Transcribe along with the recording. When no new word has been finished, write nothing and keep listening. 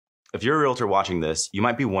If you're a realtor watching this, you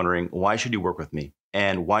might be wondering, why should you work with me?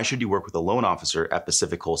 And why should you work with a loan officer at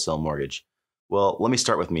Pacific Wholesale Mortgage? Well, let me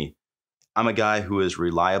start with me. I'm a guy who is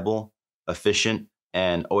reliable, efficient,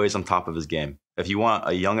 and always on top of his game. If you want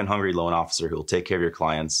a young and hungry loan officer who will take care of your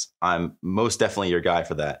clients, I'm most definitely your guy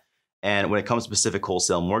for that. And when it comes to Pacific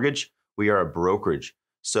Wholesale Mortgage, we are a brokerage.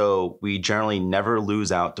 So we generally never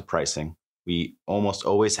lose out to pricing. We almost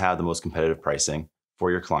always have the most competitive pricing for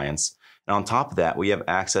your clients. And on top of that, we have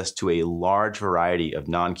access to a large variety of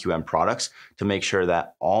non-QM products to make sure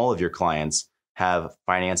that all of your clients have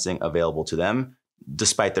financing available to them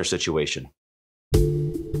despite their situation.